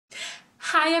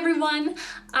Hi everyone,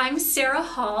 I'm Sarah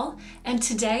Hall, and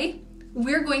today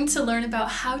we're going to learn about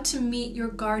how to meet your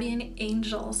guardian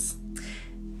angels.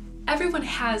 Everyone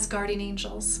has guardian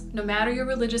angels, no matter your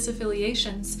religious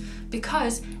affiliations,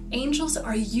 because angels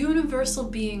are universal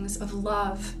beings of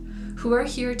love who are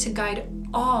here to guide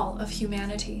all of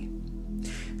humanity.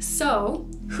 So,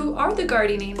 who are the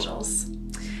guardian angels?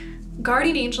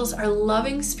 Guardian angels are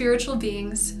loving spiritual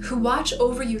beings who watch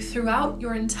over you throughout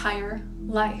your entire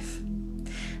life.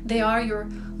 They are your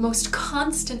most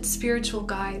constant spiritual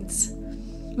guides.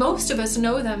 Most of us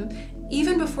know them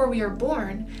even before we are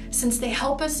born, since they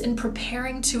help us in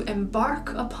preparing to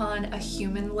embark upon a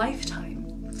human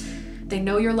lifetime. They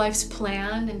know your life's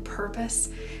plan and purpose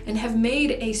and have made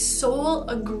a soul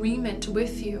agreement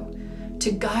with you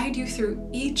to guide you through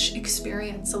each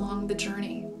experience along the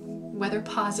journey, whether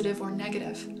positive or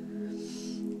negative.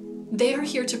 They are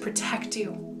here to protect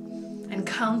you and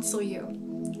counsel you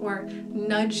or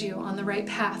nudge you on the right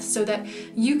path so that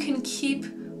you can keep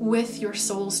with your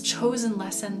soul's chosen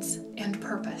lessons and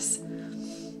purpose.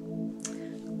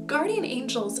 Guardian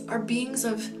angels are beings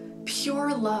of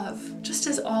pure love, just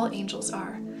as all angels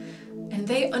are, and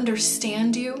they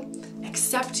understand you,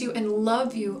 accept you, and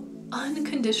love you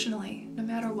unconditionally, no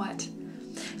matter what.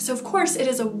 So of course, it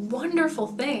is a wonderful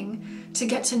thing to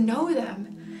get to know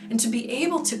them and to be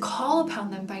able to call upon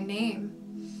them by name.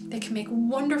 They can make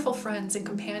wonderful friends and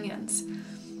companions.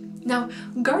 Now,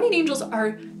 guardian angels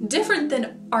are different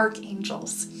than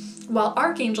archangels. While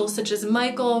archangels such as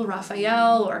Michael,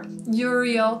 Raphael, or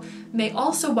Uriel may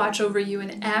also watch over you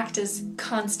and act as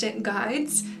constant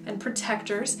guides and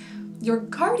protectors, your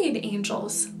guardian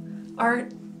angels are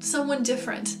someone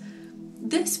different.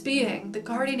 This being, the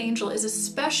guardian angel, is a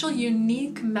special,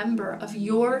 unique member of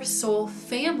your soul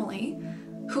family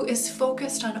who is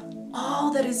focused on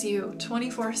all that is you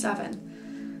 24/7.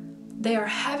 They are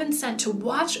heaven sent to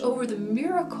watch over the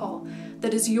miracle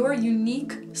that is your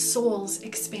unique soul's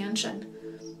expansion.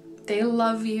 They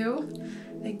love you,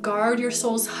 they guard your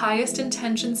soul's highest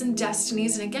intentions and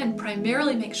destinies, and again,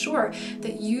 primarily make sure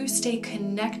that you stay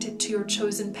connected to your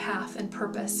chosen path and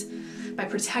purpose by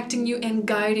protecting you and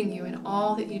guiding you in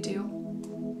all that you do.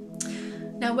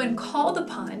 Now, when called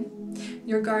upon,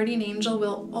 your guardian angel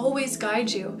will always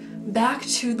guide you back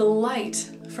to the light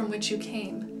from which you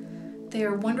came. They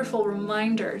are wonderful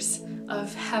reminders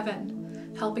of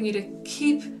heaven, helping you to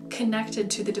keep connected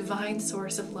to the divine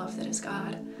source of love that is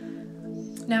God.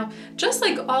 Now, just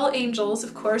like all angels,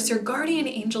 of course, your guardian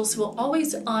angels will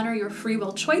always honor your free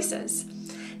will choices.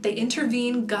 They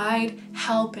intervene, guide,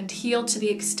 help, and heal to the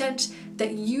extent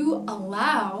that you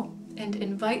allow and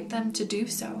invite them to do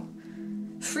so.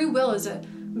 Free will is a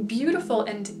beautiful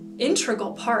and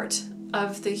integral part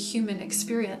of the human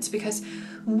experience because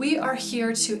we are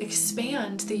here to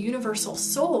expand the universal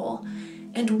soul,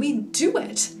 and we do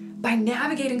it by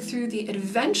navigating through the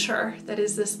adventure that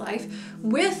is this life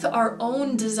with our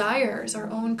own desires, our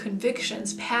own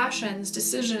convictions, passions,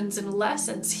 decisions, and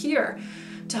lessons here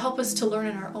to help us to learn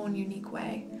in our own unique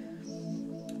way.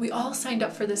 We all signed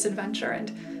up for this adventure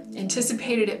and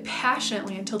anticipated it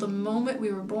passionately until the moment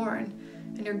we were born.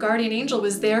 And your guardian angel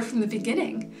was there from the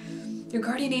beginning. Your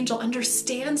guardian angel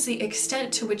understands the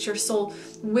extent to which your soul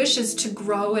wishes to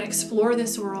grow and explore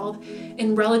this world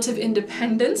in relative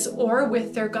independence or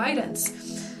with their guidance.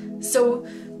 So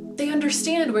they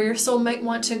understand where your soul might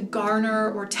want to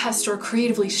garner or test or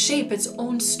creatively shape its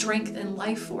own strength and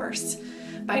life force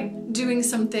by doing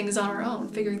some things on our own,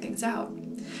 figuring things out.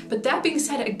 But that being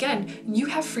said, again, you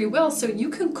have free will, so you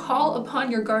can call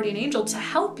upon your guardian angel to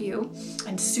help you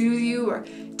and soothe you or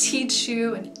teach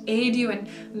you and aid you in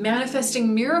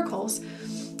manifesting miracles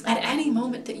at any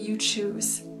moment that you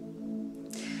choose.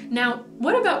 Now,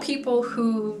 what about people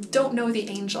who don't know the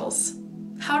angels?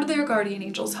 How do their guardian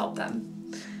angels help them?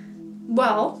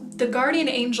 Well, the guardian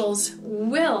angels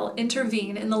will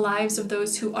intervene in the lives of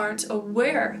those who aren't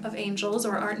aware of angels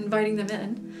or aren't inviting them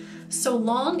in, so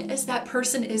long as that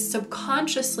person is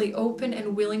subconsciously open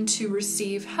and willing to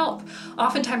receive help.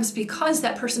 Oftentimes because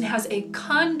that person has a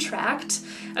contract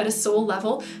at a soul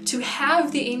level to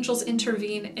have the angels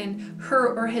intervene in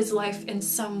her or his life in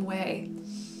some way.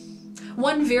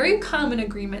 One very common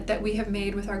agreement that we have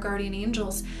made with our guardian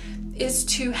angels is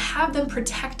to have them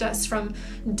protect us from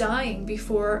dying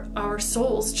before our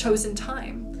soul's chosen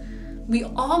time. We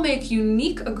all make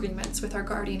unique agreements with our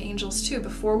guardian angels too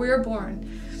before we are born.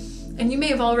 And you may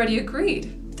have already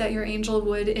agreed that your angel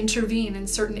would intervene in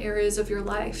certain areas of your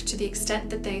life to the extent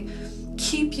that they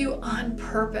keep you on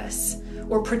purpose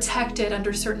or protected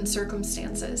under certain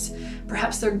circumstances.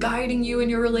 Perhaps they're guiding you in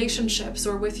your relationships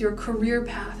or with your career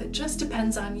path. It just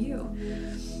depends on you.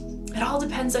 It all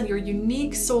depends on your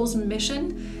unique soul's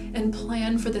mission and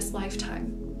plan for this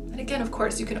lifetime. And again, of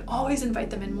course, you can always invite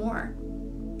them in more.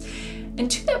 And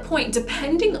to that point,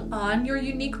 depending on your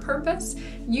unique purpose,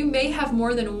 you may have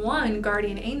more than one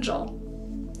guardian angel.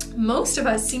 Most of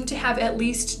us seem to have at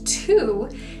least 2,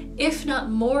 if not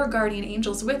more, guardian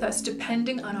angels with us,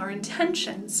 depending on our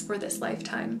intentions for this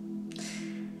lifetime.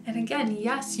 And again,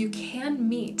 yes, you can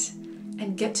meet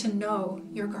and get to know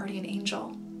your guardian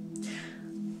angel.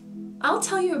 I'll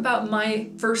tell you about my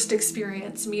first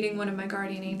experience meeting one of my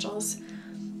guardian angels.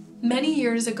 Many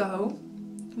years ago,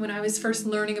 when I was first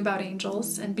learning about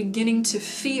angels and beginning to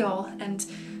feel and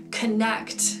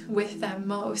connect with them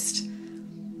most,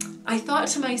 I thought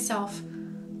to myself,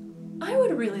 I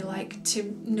would really like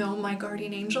to know my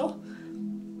guardian angel.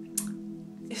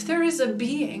 If there is a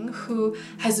being who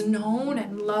has known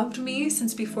and loved me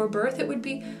since before birth, it would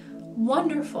be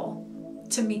wonderful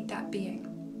to meet that being.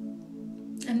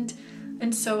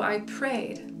 And so I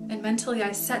prayed, and mentally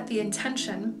I set the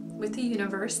intention with the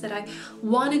universe that I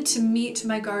wanted to meet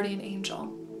my guardian angel.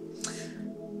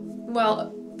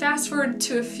 Well, fast forward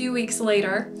to a few weeks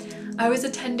later, I was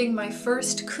attending my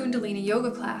first Kundalini yoga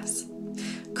class.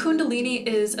 Kundalini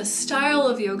is a style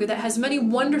of yoga that has many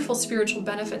wonderful spiritual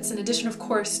benefits, in addition, of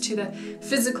course, to the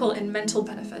physical and mental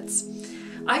benefits.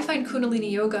 I find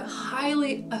Kundalini yoga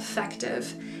highly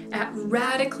effective at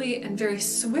radically and very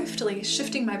swiftly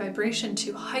shifting my vibration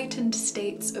to heightened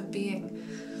states of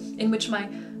being, in which my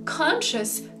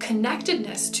conscious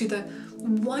connectedness to the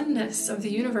oneness of the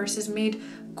universe is made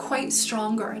quite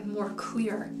stronger and more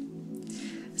clear.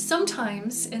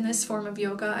 Sometimes in this form of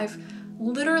yoga, I've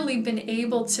literally been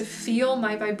able to feel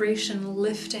my vibration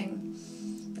lifting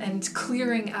and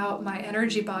clearing out my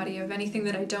energy body of anything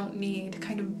that I don't need,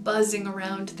 kind of buzzing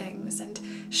around things and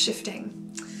shifting.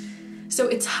 So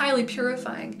it's highly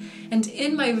purifying. And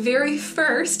in my very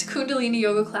first Kundalini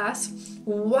yoga class,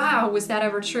 wow, was that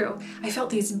ever true? I felt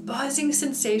these buzzing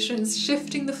sensations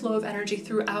shifting the flow of energy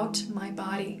throughout my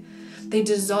body. They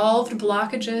dissolved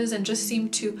blockages and just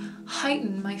seemed to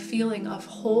heighten my feeling of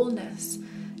wholeness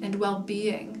and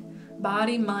well-being,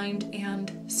 body, mind,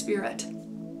 and spirit.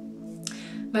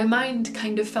 My mind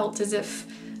kind of felt as if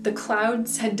the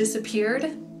clouds had disappeared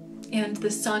and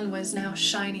the sun was now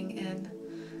shining in,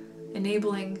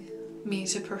 enabling me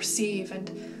to perceive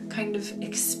and kind of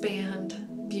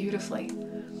expand beautifully.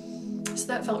 So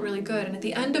that felt really good. And at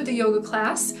the end of the yoga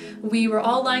class, we were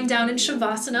all lying down in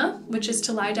Shavasana, which is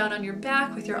to lie down on your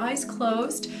back with your eyes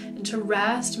closed and to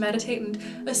rest, meditate,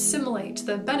 and assimilate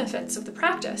the benefits of the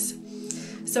practice.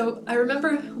 So I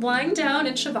remember lying down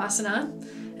in Shavasana,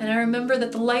 and I remember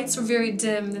that the lights were very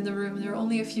dim in the room. There were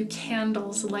only a few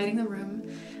candles lighting the room,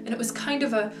 and it was kind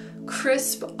of a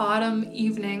crisp autumn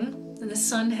evening, and the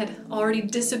sun had already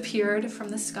disappeared from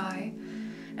the sky.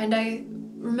 And I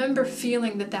remember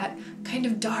feeling that kind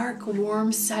of dark,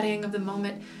 warm setting of the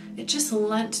moment, it just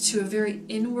lent to a very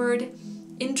inward,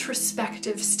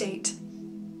 introspective state.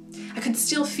 I could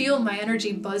still feel my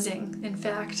energy buzzing, in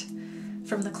fact,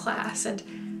 from the class. And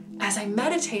as I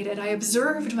meditated, I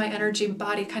observed my energy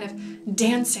body kind of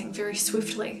dancing very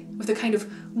swiftly with a kind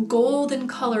of golden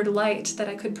colored light that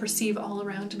I could perceive all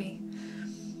around me.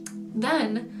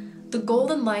 Then the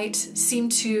golden light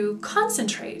seemed to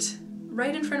concentrate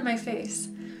right in front of my face.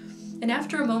 And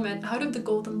after a moment, out of the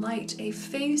golden light, a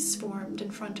face formed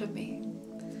in front of me.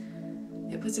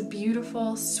 It was a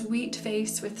beautiful, sweet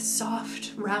face with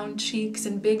soft, round cheeks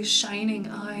and big, shining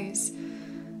eyes.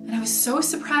 And I was so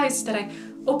surprised that I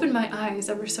opened my eyes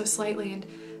ever so slightly, and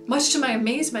much to my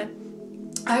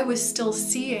amazement, I was still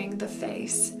seeing the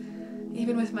face,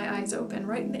 even with my eyes open,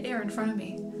 right in the air in front of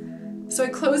me. So I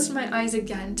closed my eyes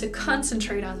again to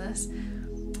concentrate on this,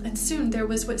 and soon there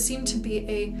was what seemed to be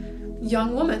a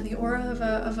young woman, the aura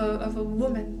of a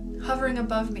woman hovering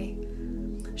above me.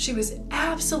 She was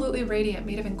absolutely radiant,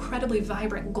 made of incredibly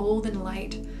vibrant golden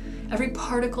light. Every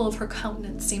particle of her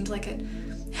countenance seemed like it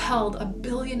held a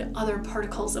billion other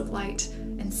particles of light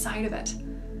inside of it.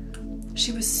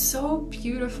 She was so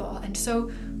beautiful and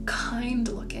so kind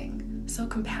looking, so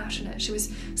compassionate. She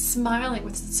was smiling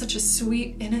with such a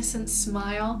sweet, innocent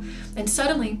smile. And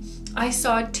suddenly I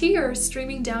saw tears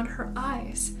streaming down her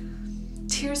eyes.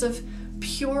 Tears of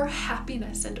pure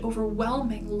happiness and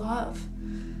overwhelming love.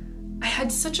 I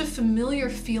had such a familiar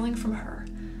feeling from her,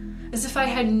 as if I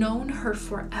had known her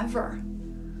forever.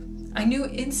 I knew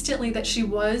instantly that she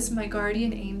was my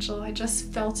guardian angel. I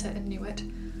just felt it and knew it.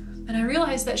 And I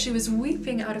realized that she was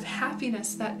weeping out of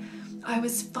happiness that I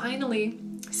was finally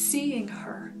seeing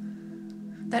her.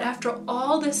 That after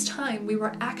all this time, we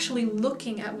were actually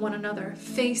looking at one another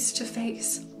face to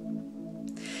face.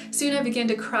 Soon I began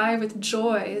to cry with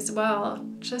joy as well,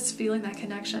 just feeling that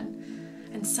connection.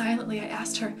 And silently I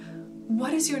asked her,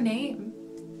 "What is your name?"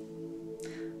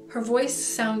 Her voice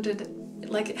sounded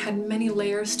like it had many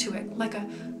layers to it, like a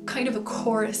kind of a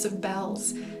chorus of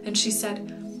bells. And she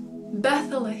said,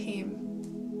 "Bethlehem."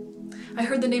 I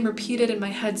heard the name repeated in my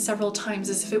head several times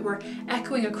as if it were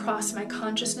echoing across my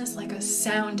consciousness like a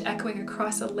sound echoing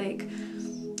across a lake.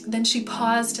 Then she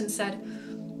paused and said,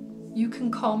 "You can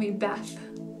call me Beth."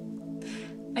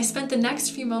 I spent the next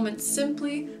few moments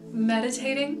simply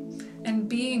meditating and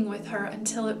being with her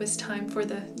until it was time for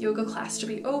the yoga class to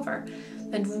be over.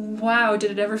 And wow,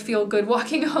 did it ever feel good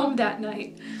walking home that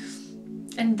night.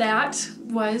 And that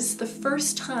was the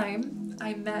first time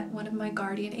I met one of my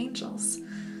guardian angels.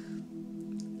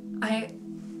 I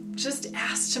just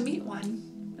asked to meet one,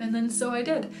 and then so I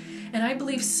did. And I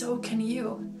believe so can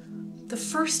you. The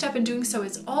first step in doing so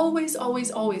is always,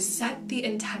 always, always set the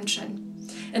intention.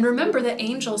 And remember that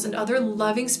angels and other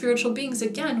loving spiritual beings,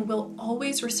 again, will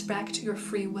always respect your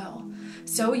free will.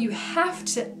 So you have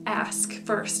to ask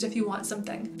first if you want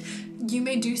something. You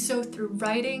may do so through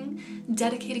writing,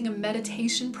 dedicating a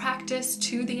meditation practice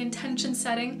to the intention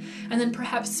setting, and then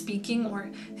perhaps speaking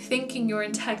or thinking your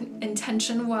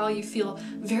intention while you feel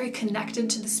very connected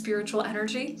to the spiritual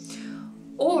energy.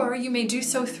 Or you may do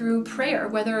so through prayer,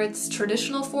 whether it's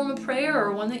traditional form of prayer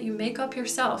or one that you make up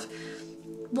yourself.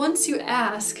 Once you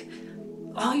ask,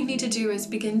 all you need to do is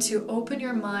begin to open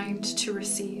your mind to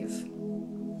receive.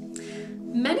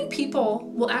 Many people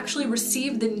will actually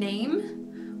receive the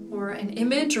name or an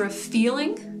image or a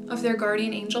feeling of their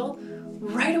guardian angel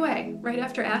right away, right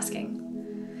after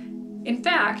asking. In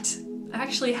fact, I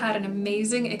actually had an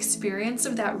amazing experience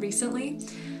of that recently.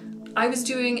 I was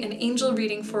doing an angel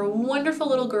reading for a wonderful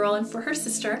little girl and for her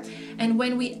sister, and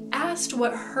when we asked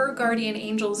what her guardian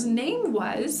angel's name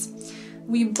was,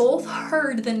 we both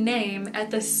heard the name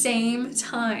at the same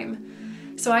time.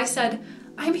 So I said,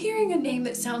 "I'm hearing a name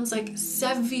that sounds like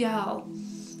Seviel."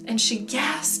 And she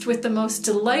gasped with the most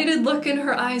delighted look in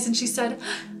her eyes, and she said,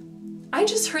 "I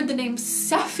just heard the name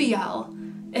Sephiel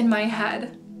in my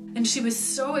head." And she was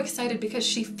so excited because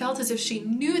she felt as if she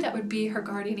knew that would be her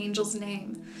guardian angel's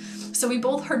name. So we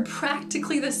both heard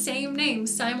practically the same name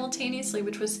simultaneously,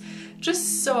 which was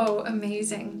just so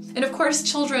amazing. And of course,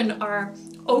 children are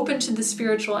open to the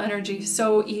spiritual energy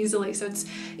so easily, so it's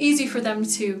easy for them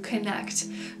to connect.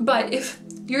 But if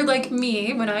you're like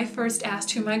me, when I first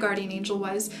asked who my guardian angel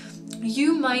was,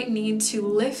 you might need to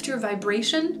lift your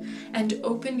vibration and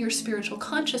open your spiritual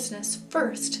consciousness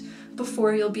first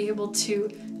before you'll be able to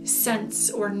sense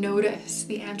or notice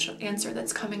the answer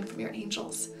that's coming from your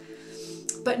angels.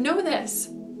 But know this,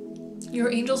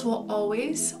 your angels will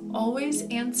always, always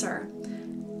answer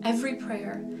every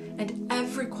prayer and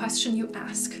every question you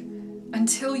ask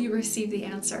until you receive the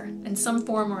answer in some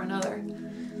form or another.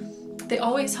 They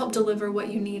always help deliver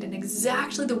what you need in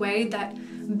exactly the way that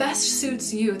best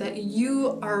suits you, that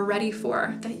you are ready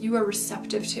for, that you are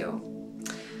receptive to.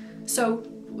 So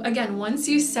again, once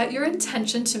you set your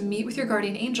intention to meet with your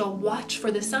guardian angel, watch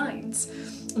for the signs.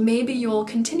 Maybe you'll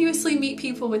continuously meet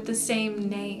people with the same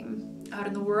name out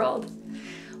in the world,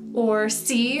 or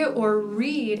see or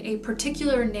read a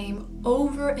particular name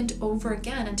over and over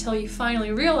again until you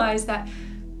finally realize that,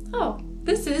 oh,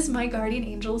 this is my guardian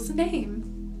angel's name.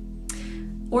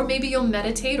 Or maybe you'll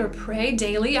meditate or pray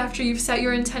daily after you've set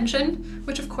your intention,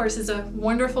 which of course is a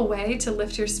wonderful way to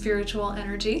lift your spiritual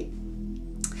energy.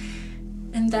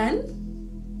 And then,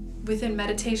 within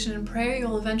meditation and prayer,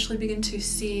 you'll eventually begin to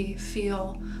see,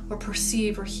 feel, or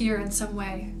perceive or hear in some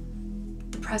way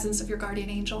the presence of your guardian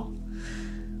angel.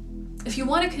 If you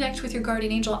want to connect with your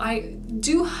guardian angel, I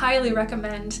do highly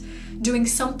recommend doing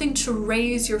something to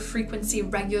raise your frequency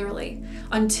regularly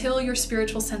until your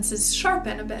spiritual senses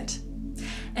sharpen a bit.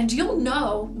 And you'll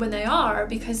know when they are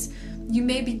because you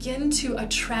may begin to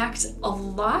attract a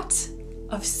lot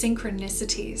of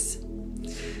synchronicities.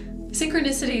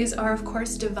 Synchronicities are, of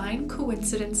course, divine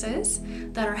coincidences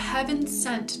that are heaven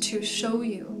sent to show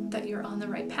you that you're on the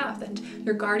right path. And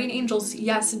your guardian angels,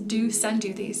 yes, do send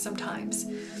you these sometimes.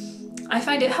 I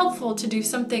find it helpful to do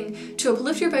something to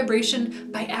uplift your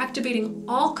vibration by activating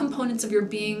all components of your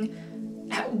being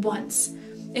at once,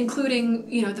 including,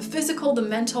 the physical, the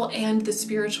mental, and the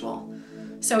spiritual.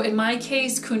 So in my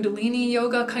case, Kundalini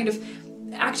yoga kind of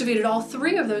activated all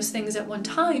three of those things at one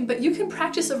time, but you can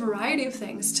practice a variety of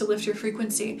things to lift your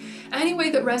frequency any way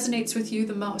that resonates with you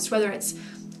the most, whether it's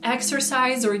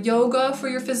exercise or yoga for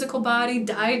your physical body,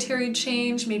 dietary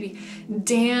change, maybe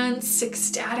dance,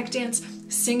 ecstatic dance,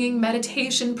 singing,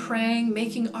 meditation, praying,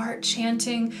 making art,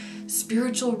 chanting,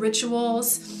 spiritual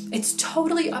rituals. It's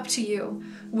totally up to you.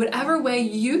 whatever way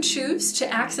you choose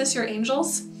to access your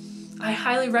angels, I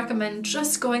highly recommend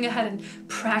just going ahead and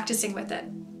practicing with it.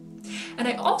 And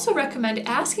I also recommend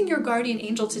asking your guardian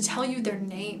angel to tell you their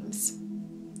names.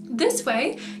 This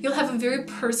way, you'll have a very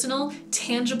personal,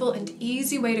 tangible, and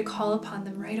easy way to call upon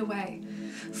them right away.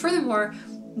 Furthermore,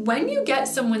 when you get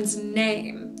someone's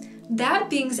name, that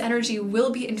being's energy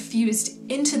will be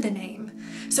infused into the name.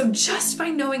 So just by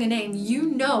knowing a name, you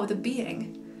know the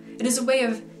being. It is a way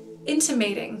of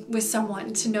intimating with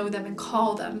someone to know them and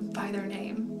call them by their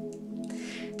name.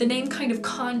 The name kind of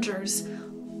conjures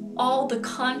all the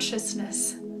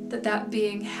consciousness that that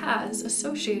being has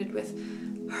associated with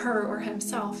her or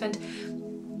himself, and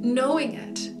knowing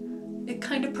it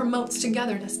kind of promotes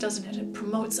togetherness, doesn't it? It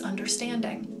promotes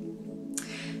understanding.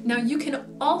 Now you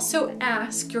can also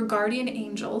ask your guardian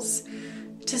angels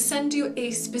to send you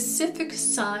a specific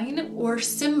sign or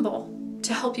symbol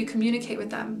to help you communicate with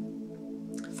them.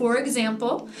 For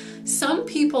example, some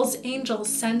people's angels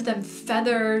send them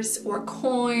feathers or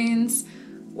coins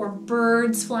or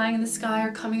birds flying in the sky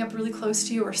or coming up really close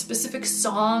to you, or specific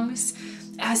songs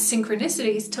as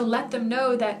synchronicities to let them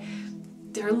know that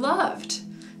they're loved,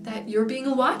 that you're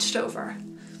being watched over.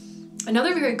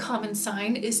 Another very common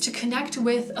sign is to connect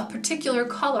with a particular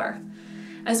color,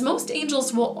 as most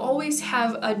angels will always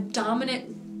have a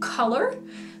dominant color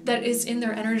that is in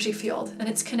their energy field, and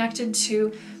it's connected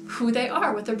to who they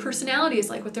are, what their personality is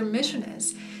like, what their mission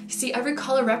is. You see, every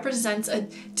color represents a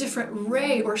different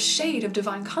ray or shade of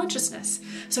divine consciousness.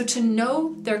 So to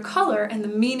know their color and the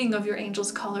meaning of your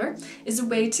angel's color is a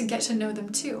way to get to know them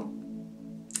too.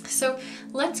 So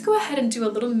let's go ahead and do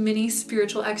a little mini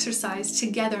spiritual exercise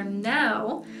together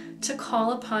now to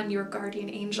call upon your guardian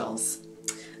angels.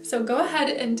 So go ahead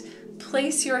and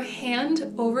place your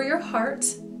hand over your heart.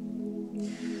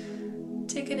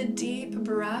 Take in a deep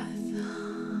breath.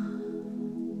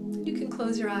 You can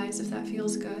close your eyes if that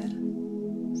feels good.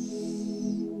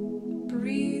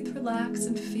 Breathe, relax,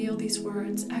 and feel these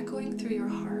words echoing through your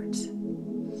heart.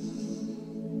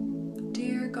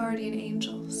 Dear guardian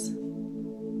angels,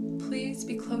 please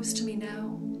be close to me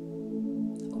now.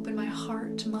 Open my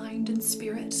heart, mind, and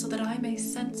spirit so that I may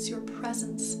sense your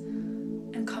presence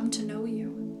and come to know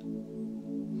you.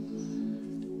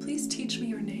 Please teach me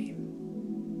your name,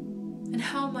 and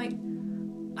how might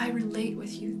I relate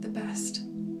with you the best.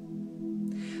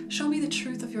 Show me the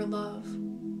truth of your love,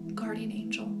 guardian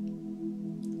angel.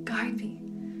 Guide me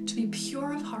to be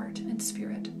pure of heart and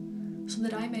spirit, so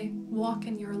that I may walk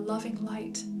in your loving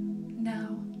light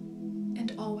now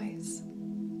and always.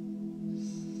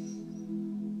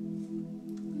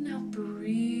 Now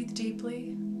breathe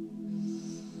deeply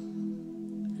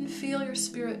and feel your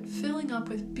spirit filling up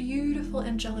with beautiful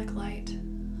angelic light.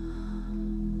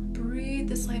 Breathe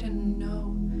this light and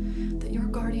know that your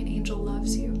guardian angel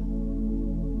loves you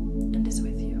and is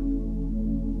with you.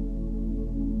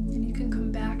 And you can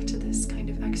come back to this kind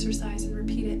of exercise and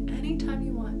repeat it anytime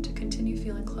you want to continue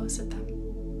feeling close at them.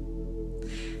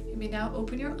 You may now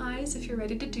open your eyes if you're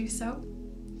ready to do so.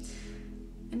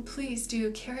 And please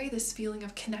do carry this feeling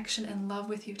of connection and love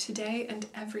with you today and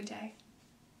every day.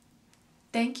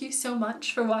 Thank you so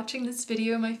much for watching this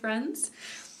video, my friends.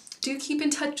 Do keep in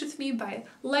touch with me by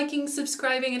liking,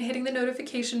 subscribing, and hitting the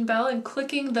notification bell and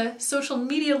clicking the social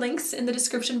media links in the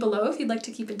description below if you'd like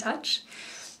to keep in touch.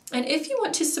 And if you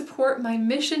want to support my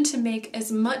mission to make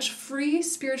as much free,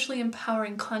 spiritually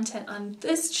empowering content on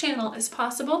this channel as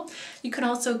possible, you can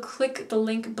also click the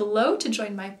link below to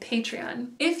join my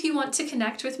Patreon. If you want to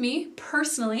connect with me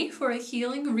personally for a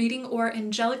healing, reading, or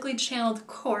angelically channeled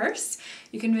course,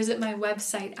 you can visit my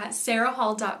website at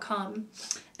sarahhall.com.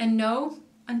 And know,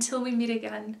 until we meet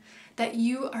again, that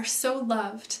you are so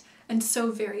loved and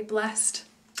so very blessed.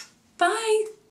 Bye!